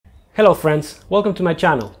Hello friends, welcome to my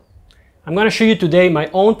channel. I'm going to show you today my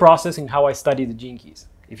own process in how I study the gene keys.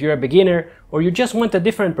 If you're a beginner or you just want a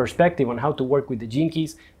different perspective on how to work with the gene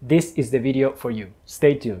keys, this is the video for you.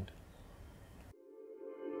 Stay tuned.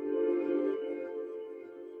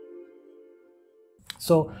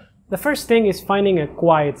 So the first thing is finding a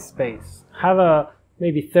quiet space. Have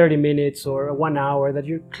maybe 30 minutes or 1 hour that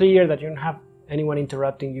you're clear, that you don't have anyone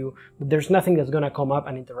interrupting you, but there's nothing that's going to come up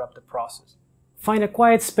and interrupt the process. Find a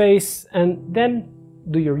quiet space and then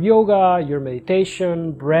do your yoga, your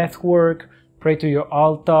meditation, breath work, pray to your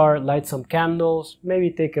altar, light some candles, maybe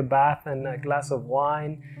take a bath and a glass of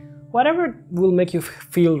wine, whatever will make you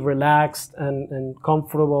feel relaxed and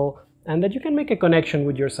comfortable, and that you can make a connection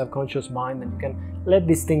with your subconscious mind and you can let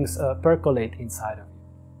these things percolate inside of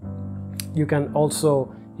you. You can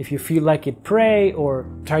also, if you feel like it, pray or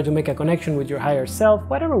try to make a connection with your higher self,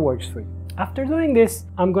 whatever works for you. After doing this,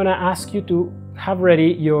 I'm gonna ask you to have ready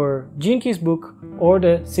your Gene Keys book or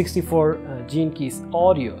the 64 Gene Keys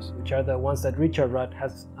audios, which are the ones that Richard Rudd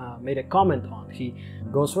has made a comment on. He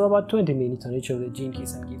goes for about 20 minutes on each of the Gene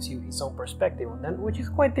Keys and gives you his own perspective on them, which is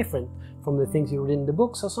quite different from the things you read in the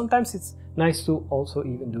book, so sometimes it's nice to also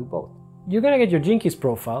even do both. You're gonna get your Gene Keys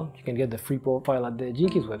profile. You can get the free profile at the Gene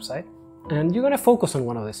Keys website, and you're gonna focus on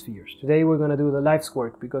one of the spheres. Today we're gonna do the life's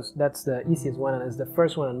work because that's the easiest one and it's the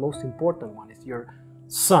first one and most important one. It's your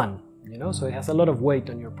sun. So it has a lot of weight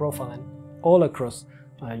on your profile and all across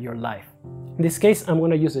your life. In this case, I'm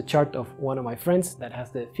going to use a chart of one of my friends that has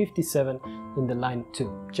the 57 in the line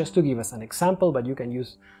 2, just to give us an example, but you can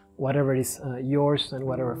use whatever is yours and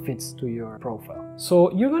whatever fits to your profile.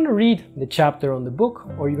 So you're going to read the chapter on the book,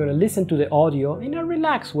 or you're going to listen to the audio in a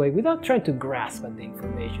relaxed way without trying to grasp at the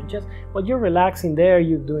information. Just while you're relaxing there,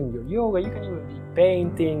 you're doing your yoga, you can even be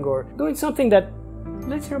painting or doing something that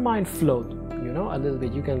lets your mind float. A little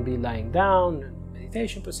bit. You can be lying down,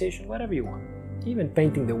 meditation position, whatever you want. Even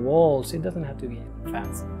painting the walls, it doesn't have to be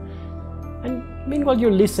fancy. And meanwhile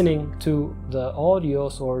you're listening to the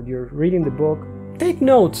audios or you're reading the book, take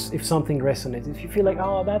notes if something resonates. If you feel like,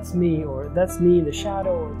 oh, that's me, or that's me in the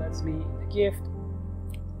shadow, or that's me in the gift,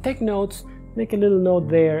 take notes, make a little note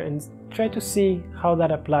there and try to see how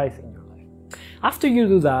that applies in your life. After you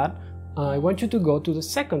do that, I want you to go to the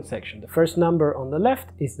second section. The first number on the left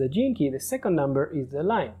is the gene key, the second number is the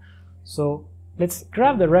line. So let's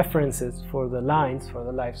grab the references for the lines for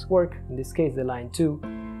the life's work, in this case the line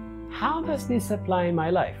 2. How does this apply in my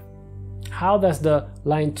life? How does the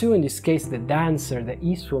line 2, in this case the dancer, the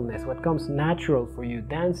easefulness, what comes natural for you,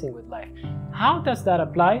 dancing with life, how does that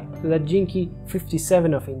apply to that gene key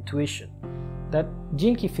 57 of intuition? That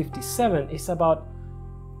gene key 57 is about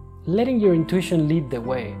letting your intuition lead the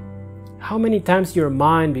way. How many times your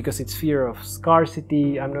mind, because it's fear of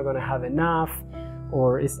scarcity, I'm not going to have enough,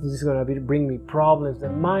 or is this going to bring me problems, the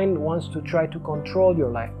mind wants to try to control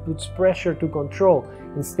your life, puts pressure to control,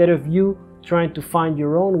 instead of you trying to find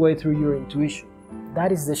your own way through your intuition.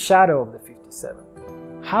 That is the shadow of the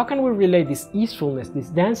 57. How can we relate this easefulness, this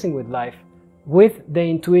dancing with life, with the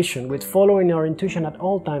intuition, with following our intuition at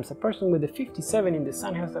all times? A person with the 57 in the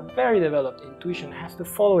sun has a very developed intuition, has to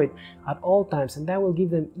follow it at all times, and that will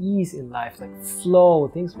give them ease in life, like flow.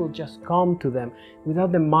 Things will just come to them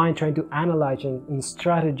without the mind trying to analyze and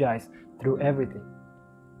strategize through everything.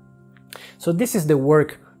 So this is the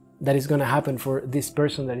work that is going to happen for this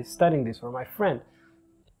person that is studying this, for my friend.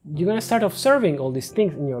 You're going to start observing all these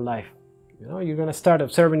things in your life. You're going to start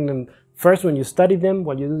observing them first when you study them,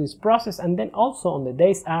 while you do this process, and then also on the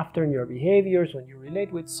days after in your behaviors, when you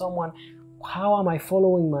relate with someone. How am I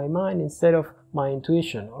following my mind instead of my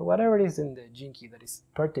intuition, or whatever it is in the gene key that is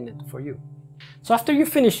pertinent for you? So after you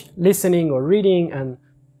finish listening or reading and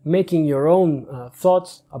making your own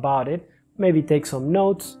thoughts about it, maybe take some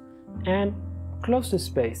notes and close the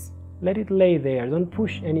space. Let it lay there. Don't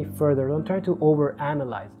push any further. Don't try to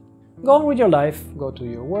overanalyze it. Go on with your life, go to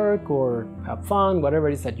your work or have fun, whatever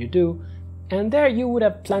it is that you do, and there you would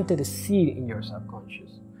have planted a seed in your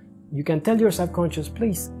subconscious. You can tell your subconscious,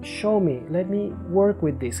 please show me, let me work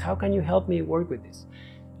with this, how can you help me work with this?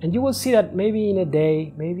 And you will see that maybe in a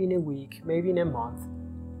day, maybe in a week, maybe in a month,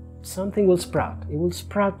 something will sprout. It will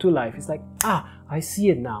sprout to life. It's like, I see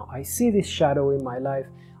it now. I see this shadow in my life.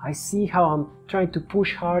 I see how I'm trying to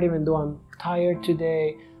push hard even though I'm tired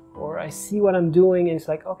today. Or I see what I'm doing and it's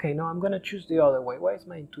like, okay, no, I'm going to choose the other way. What is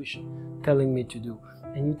my intuition telling me to do?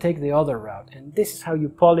 And you take the other route. And this is how you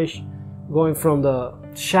polish going from the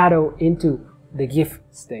shadow into the gift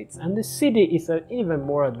states. And the city is an even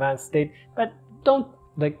more advanced state, but don't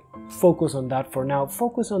focus on that for now.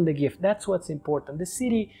 Focus on the gift. That's what's important. The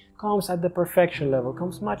city comes at the perfection level,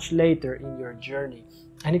 comes much later in your journey.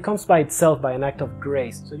 And it comes by itself, by an act of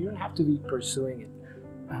grace. So you don't have to be pursuing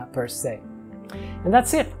it per se. And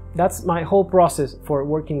that's it. That's my whole process for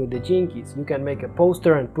working with the gene keys. You can make a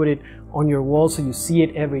poster and put it on your wall so you see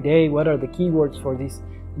it every day. What are the keywords for this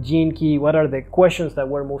gene key? What are the questions that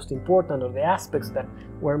were most important, or the aspects that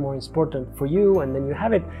were more important for you? And then you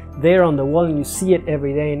have it there on the wall and you see it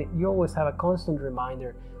every day, and you always have a constant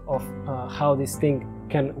reminder of how this thing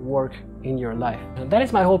can work in your life. And that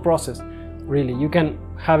is my whole process, really. You can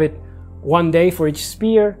have it one day for each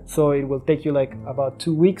sphere, so it will take you like about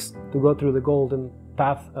 2 weeks to go through the golden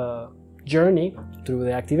path journey, through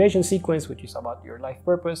the activation sequence, which is about your life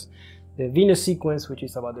purpose, the Venus sequence, which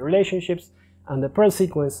is about the relationships, and the Pearl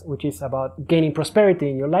sequence, which is about gaining prosperity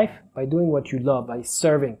in your life by doing what you love, by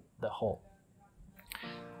serving the whole.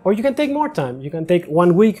 Or you can take more time. You can take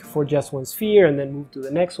 1 week for just one sphere and then move to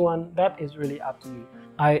the next one. That is really up to you.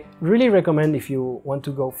 I really recommend, if you want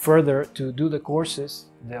to go further, to do the courses,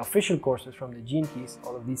 the official courses from the Gene Keys,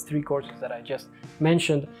 all of these 3 courses that I just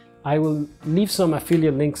mentioned. I will leave some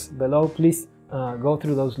affiliate links below. Please go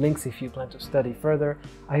through those links if you plan to study further.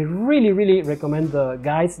 I really recommend the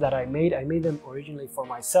guides that I made. I made them originally for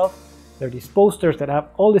myself. They're these posters that have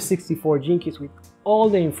all the 64 gene keys with all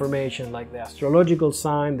the information, like the astrological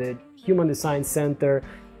sign, the human design center,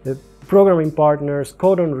 the programming partners,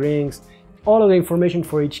 codon rings, all of the information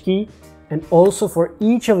for each key. And also for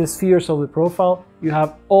each of the spheres of the profile, you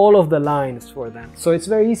have all of the lines for them. So it's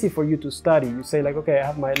very easy for you to study. You say like, okay, I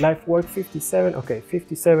have my life work 57, okay,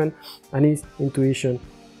 57, I need intuition.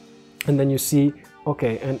 And then you see,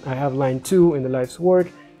 okay, and I have line 2 in the life's work.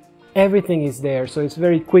 Everything is there, so it's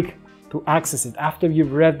very quick to access it. After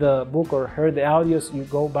you've read the book or heard the audios, you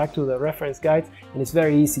go back to the reference guides, and it's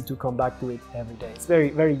very easy to come back to it every day. It's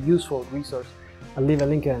very useful resource. I'll leave a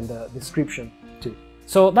link in the description too.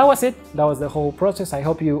 So that was it. That was the whole process. I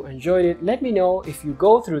hope you enjoyed it. Let me know if you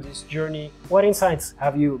go through this journey, what insights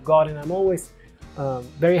have you gotten? I'm always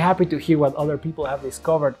very happy to hear what other people have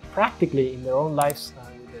discovered practically in their own lives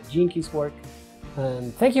with the Gene Keys work.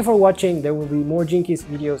 And thank you for watching. There will be more Gene Keys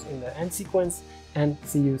videos in the end sequence, and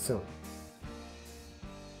see you soon.